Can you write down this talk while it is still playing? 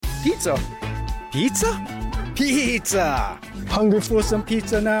Pizza. Pizza? Pizza! Hungry for some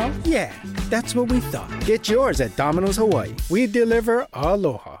pizza now? Yeah, that's what we thought. Get yours at Domino's Hawaii. We deliver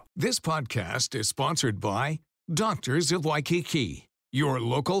aloha. This podcast is sponsored by Doctors of Waikiki, your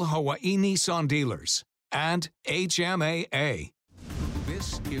local Hawaii Nissan dealers, and HMAA.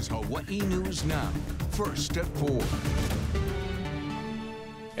 This is Hawaii News Now, first at 4.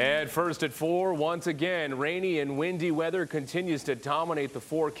 At first at 4, once again, rainy and windy weather continues to dominate the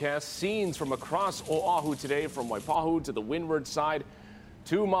forecast. Scenes from across Oahu today, from Waipahu to the windward side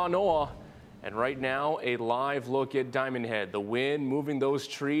to Manoa. And right now, a live look at Diamond Head. The wind moving those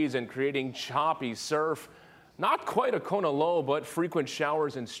trees and creating choppy surf. Not quite a Kona low, but frequent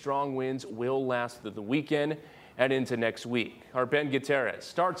showers and strong winds will last through the weekend and into next week. Our Ben Gutierrez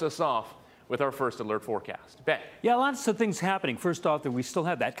starts us off with our first alert forecast. Ben. Yeah, lots of things happening. First off, that we still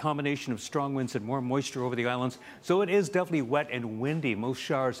have that combination of strong winds and more moisture over the islands, so it is definitely wet and windy. Most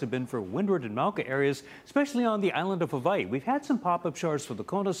showers have been for windward and Mauka areas, especially on the island of Hawaii. We've had some pop-up showers for the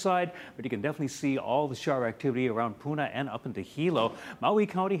Kona side, but you can definitely see all the shower activity around Puna and up into Hilo. Maui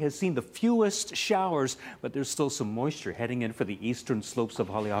County has seen the fewest showers, but there's still some moisture heading in for the eastern slopes of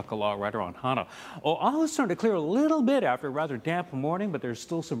Haleakala right around Hana. Oahu is starting to clear a little bit after a rather damp morning, but there's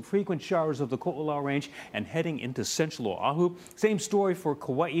still some frequent showers of the Ko'olau Range and heading into central Oahu. Same story for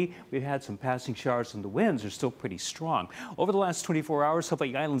Kauai. We've had some passing showers and the winds are still pretty strong. Over the last 24 hours,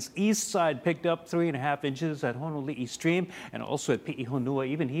 Hawaii Island's east side picked up 3.5 inches at Honolulu Stream and also at Pi'ihonua,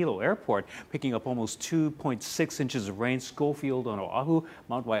 even Hilo Airport, picking up almost 2.6 inches of rain. Schofield on Oahu,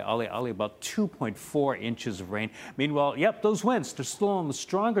 Mount Waialeale about 2.4 inches of rain. Meanwhile, yep, those winds, they're still on the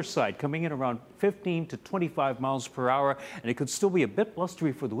stronger side, coming in around 15 to 25 miles per hour, and it could still be a bit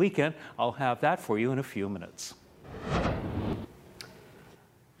blustery for the weekend. I'll have that for you in a few minutes.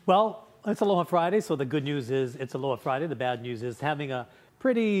 Well, it's Aloha Friday, so the good news is it's Aloha Friday. The bad news is having a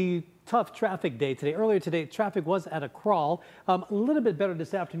pretty tough traffic day today. Earlier today, traffic was at a crawl. A little bit better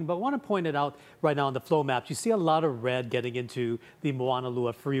this afternoon, but I want to point it out right now on the flow maps. You see a lot of red getting into the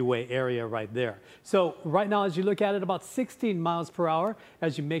Moanalua Freeway area right there. So right now, as you look at it, about 16 miles per hour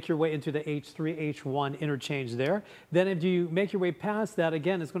as you make your way into the H3, H1 interchange there. Then if you make your way past that,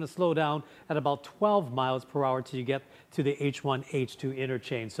 again, it's going to slow down at about 12 miles per hour till you get to the H1, H2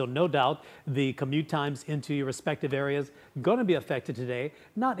 interchange. So no doubt the commute times into your respective areas going to be affected today.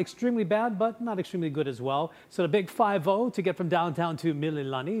 Not extremely bad, but not extremely good as well. So the big 5-0 to get from downtown to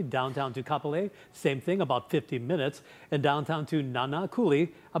Mililani, downtown to Kapolei, same thing, about 50 minutes, and downtown to Nanakuli,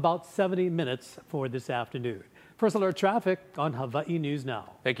 about 70 minutes for this afternoon. First alert traffic on Hawaii News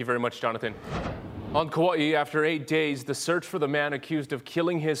Now. Thank you very much, Jonathan. On Kauai, after 8 days, the search for the man accused of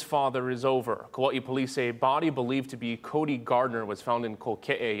killing his father is over. Kauai police say a body believed to be Cody Gardner was found in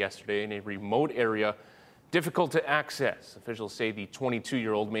Koke'e yesterday in a remote area difficult to access. Officials say the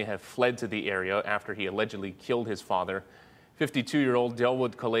 22-year-old may have fled to the area after he allegedly killed his father, 52-year-old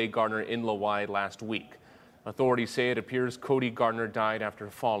Delwood Calais Gardner, in Lawai last week. Authorities say it appears Cody Gardner died after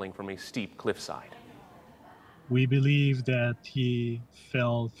falling from a steep cliffside. We believe that he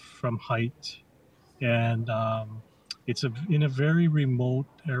fell from height, and it's in a very remote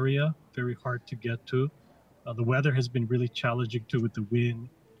area, very hard to get to. The weather has been really challenging too, with the wind,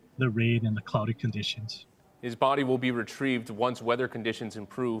 the rain, and the cloudy conditions. His body will be retrieved once weather conditions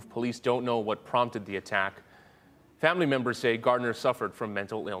improve. Police don't know what prompted the attack. Family members say Gardner suffered from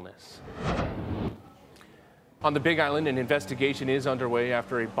mental illness. On the Big Island, an investigation is underway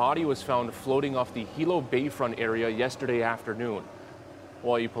after a body was found floating off the Hilo Bayfront area yesterday afternoon.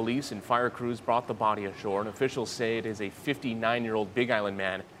 Hawaii police and fire crews brought the body ashore, and officials say it is a 59-year-old Big Island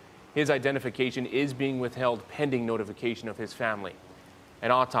man. His identification is being withheld pending notification of his family. An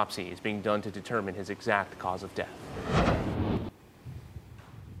autopsy is being done to determine his exact cause of death.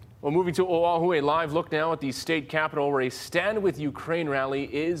 Well, moving to Oahu, a live look now at the state capitol where a Stand With Ukraine rally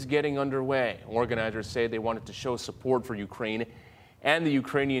is getting underway. Organizers say they wanted to show support for Ukraine and the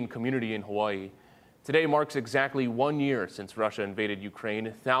Ukrainian community in Hawaii. Today marks exactly 1 year since Russia invaded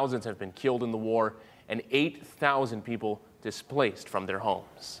Ukraine. Thousands have been killed in the war and 8,000 people displaced from their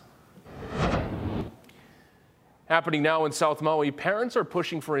homes. Happening now in South Maui, parents are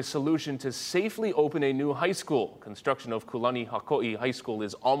pushing for a solution to safely open a new high school. Construction of Kulani Hakoi High School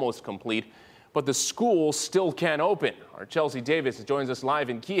is almost complete, but the school still can't open. Our Chelsea Davis joins us live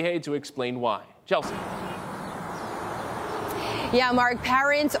in Kihei to explain why. Chelsea. Yeah, Mark,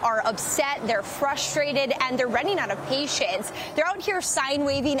 parents are upset, they're frustrated, and they're running out of patience. They're out here sign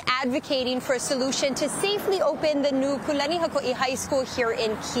waving, advocating for a solution to safely open the new Kulanihakoi High School here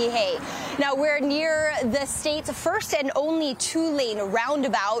in Kihei. Now, we're near the state's first and only two-lane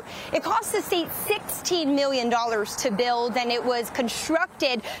roundabout. It cost the state $16 million to build, and it was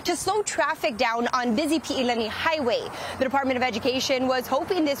constructed to slow traffic down on busy Pi'ilani Highway. The Department of Education was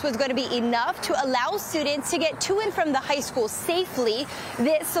hoping this was going to be enough to allow students to get to and from the high school safely.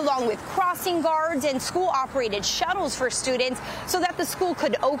 This, along with crossing guards and school-operated shuttles for students so that the school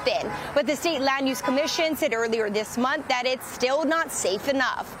could open. But the State Land Use Commission said earlier this month that it's still not safe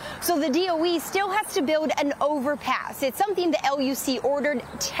enough. So the DOE still has to build an overpass. It's something the LUC ordered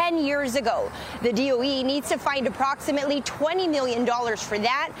 10 years ago. The DOE needs to find approximately $20 million for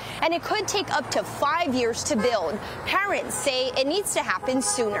that, and it could take up to 5 years to build. Parents say it needs to happen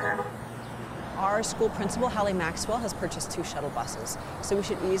sooner. Our school principal, Hallie Maxwell, has purchased 2 shuttle buses, so we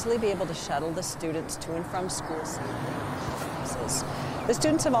should easily be able to shuttle the students to and from school safely. The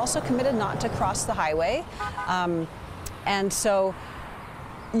students have also committed not to cross the highway, and so,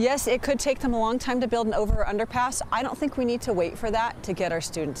 yes, it could take them a long time to build an over or underpass. I don't think we need to wait for that to get our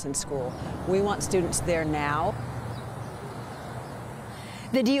students in school. We want students there now.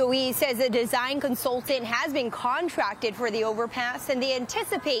 The DOE says a design consultant has been contracted for the overpass, and they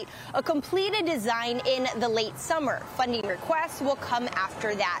anticipate a completed design in the late summer. Funding requests will come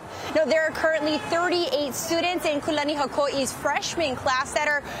after that. Now, there are currently 38 students in Kulanihakoi's freshman class that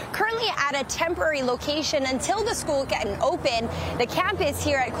are currently at a temporary location until the school can open. The campus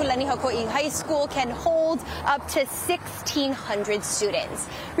here at Kulanihakoi High School can hold up to 1,600 students.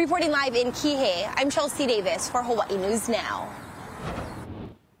 Reporting live in Kihei, I'm Chelsea Davis for Hawaii News Now.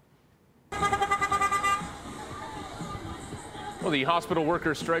 Well, the hospital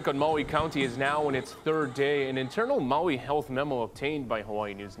workers' strike on Maui County is now in its 3rd day. An internal Maui health memo obtained by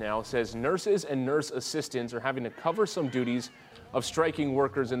Hawaii News Now says nurses and nurse assistants are having to cover some duties of striking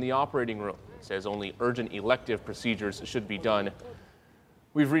workers in the operating room. It says only urgent elective procedures should be done.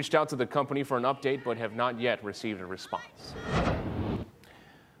 We've reached out to the company for an update, but have not yet received a response.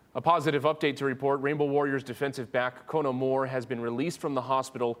 A positive update to report. Rainbow Warriors defensive back Kona Moore has been released from the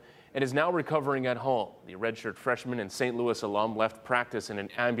hospital and is now recovering at home. The redshirt freshman and St. Louis alum left practice in an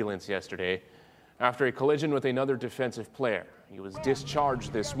ambulance yesterday after a collision with another defensive player. He was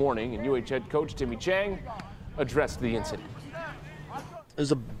discharged this morning, and UH head coach Timmy Chang addressed the incident. It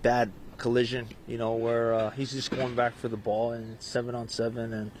was a bad collision, you know, where he's just going back for the ball, and it's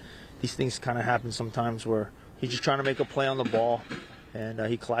 7-on-7, and these things kind of happen sometimes where he's just trying to make a play on the ball, and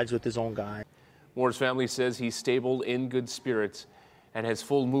he collides with his own guy. Moore's family says he's stable, in good spirits, and has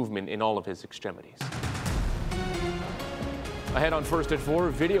full movement in all of his extremities. Ahead on First at 4,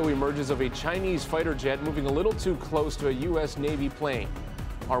 video emerges of a Chinese fighter jet moving a little too close to a U.S. Navy plane.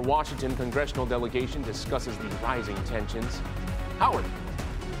 Our Washington congressional delegation discusses the rising tensions. Howard.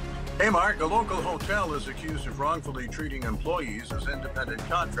 Hey, Mark, a local hotel is accused of wrongfully treating employees as independent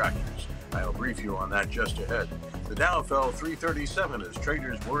contractors. I'll brief you on that just ahead. The Dow fell 337 as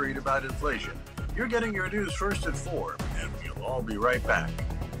traders worried about inflation. You're getting your news First at 4, and we'll all be right back.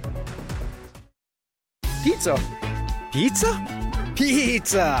 Pizza? Pizza?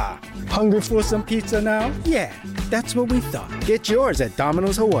 Pizza! Hungry for some pizza now? Yeah, that's what we thought. Get yours at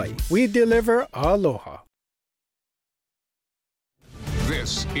Domino's Hawaii. We deliver aloha.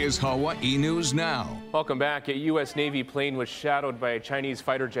 This is Hawaii News Now. Welcome back. A U.S. Navy plane was shadowed by a Chinese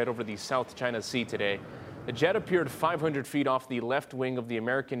fighter jet over the South China Sea today. The jet appeared 500 feet off the left wing of the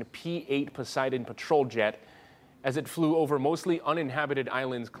American P-8 Poseidon patrol jet as it flew over mostly uninhabited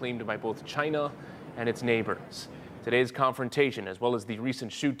islands claimed by both China and its neighbors. Today's confrontation, as well as the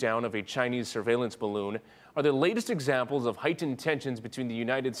recent shoot-down of a Chinese surveillance balloon, are the latest examples of heightened tensions between the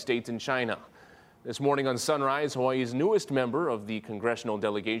United States and China. This morning on Sunrise, Hawaii's newest member of the congressional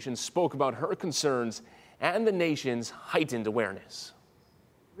delegation spoke about her concerns and the nation's heightened awareness.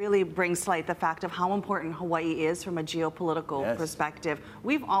 Really brings to light the fact of how important Hawaii is from a geopolitical perspective.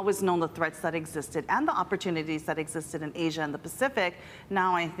 We've always known the threats that existed and the opportunities that existed in Asia and the Pacific.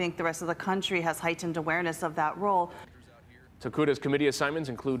 Now I think the rest of the country has heightened awareness of that role. Takuta's committee assignments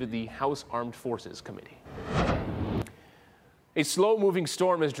included the House Armed Forces Committee. A slow-moving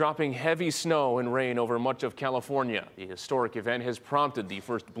storm is dropping heavy snow and rain over much of California. The historic event has prompted the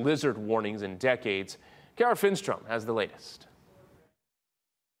first blizzard warnings in decades. Kara Finstrom has the latest.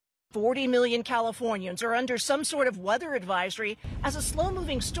 40 million Californians are under some sort of weather advisory as a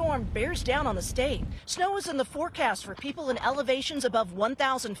slow-moving storm bears down on the state. Snow is in the forecast for people in elevations above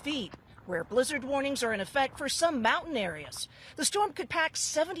 1,000 feet, where blizzard warnings are in effect for some mountain areas. The storm could pack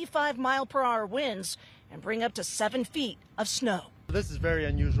 75-mile-per-hour winds and bring up to 7 feet of snow. This is very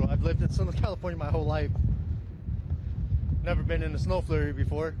unusual. I've lived in Southern California my whole life. Never been in a snow flurry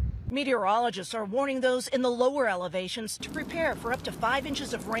before. Meteorologists are warning those in the lower elevations to prepare for up to 5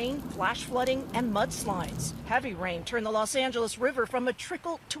 inches of rain, flash flooding, and mudslides. Heavy rain turned the Los Angeles River from a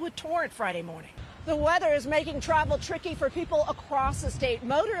trickle to a torrent Friday morning. The weather is making travel tricky for people across the state.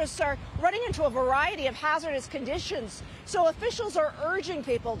 Motorists are running into a variety of hazardous conditions, so officials are urging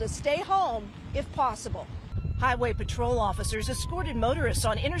people to stay home if possible. Highway patrol officers escorted motorists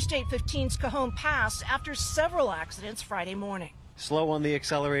on Interstate 15's Cajon Pass after several accidents Friday morning. Slow on the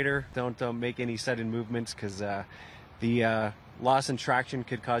accelerator. Don't make any sudden movements because the loss in traction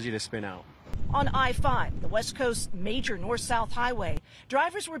could cause you to spin out. On I-5, the West Coast major north-south highway,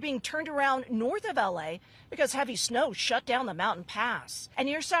 drivers were being turned around north of LA because heavy snow shut down the mountain pass. And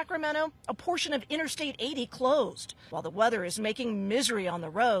near Sacramento, a portion of Interstate 80 closed. While the weather is making misery on the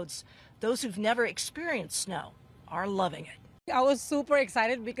roads, those who've never experienced snow are loving it. I was super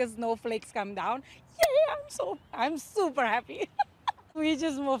excited because snowflakes come down. Yay, I'm super happy. We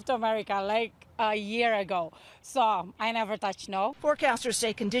just moved to America like a year ago, so I never touched snow. Forecasters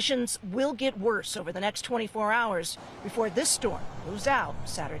say conditions will get worse over the next 24 hours before this storm moves out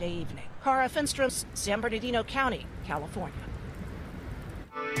Saturday evening. Cara Finstrom, San Bernardino County, California.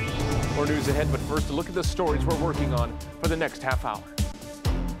 More news ahead, but first a look at the stories we're working on for the next half hour.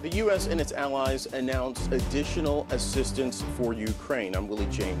 The U.S. and its allies announced additional assistance for Ukraine. I'm Willie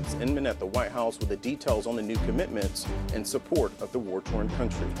James, Inman at the White House with the details on the new commitments in support of the war-torn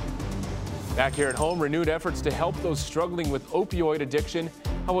country. Back here at home, renewed efforts to help those struggling with opioid addiction,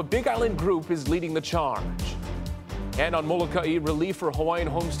 how a Big Island group is leading the charge. And on Molokai, relief for Hawaiian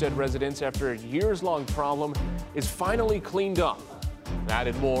homestead residents after a years-long problem is finally cleaned up. That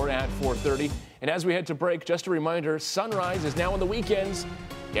and more at 4:30. And as we head to break, just a reminder, sunrise is now on the weekends.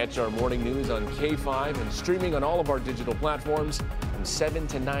 Catch our morning news on K5 and streaming on all of our digital platforms from 7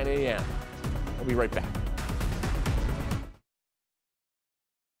 to 9 a.m. We'll be right back.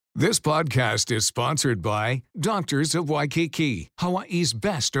 This podcast is sponsored by Doctors of Waikiki, Hawaii's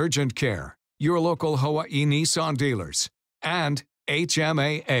best urgent care, your local Hawaii Nissan dealers, and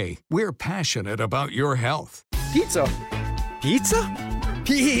HMAA. We're passionate about your health. Pizza? Pizza?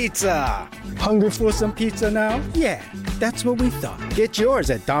 Pizza! Hungry for some pizza now? Yeah, that's what we thought. Get yours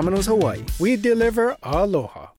at Domino's Hawaii. We deliver aloha.